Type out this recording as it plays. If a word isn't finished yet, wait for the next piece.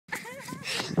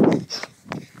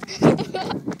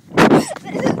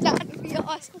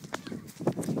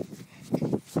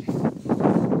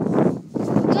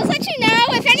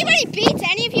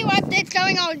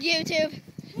on YouTube.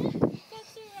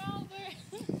 Dexter Robert.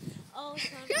 Oh,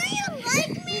 Do you like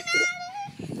me,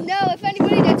 Maddie? No, if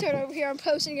anybody gets hurt over here, I'm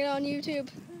posting it on YouTube.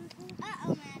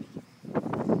 Uh-oh,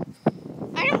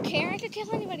 Maddie. I don't care. I could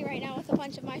kill anybody right now with a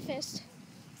punch of my fist.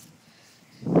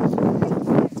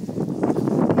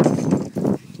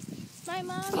 My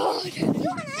mom Oh, You and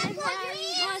wanna Daddy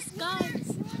me? has guns.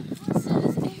 So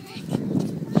does Eric.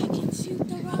 I can shoot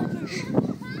the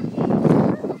robber.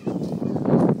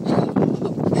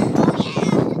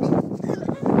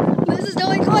 This is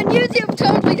going on YouTube.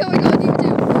 Totally going on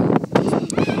YouTube.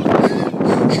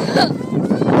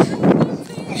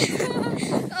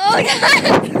 Oh,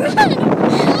 God.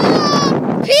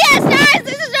 P.S. guys,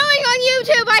 this is going on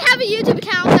YouTube. I have a YouTube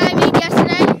account that I made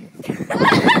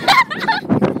yesterday.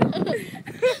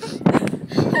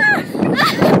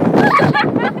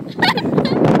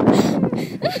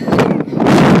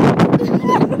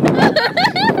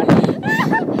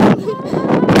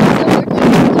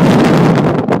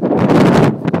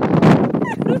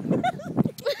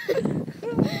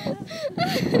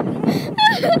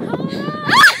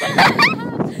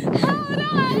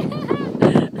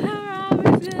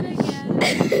 Robert's gonna get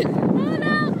it. Oh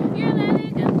no, you're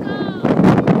letting him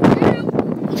go.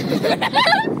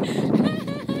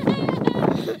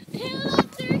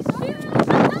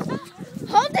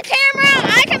 Hold the camera.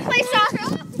 I can play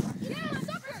soccer.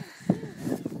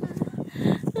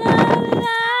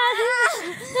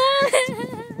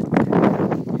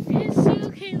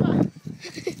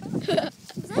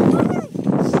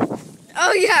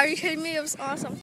 Oh, yeah. Are you kidding me? It was awesome.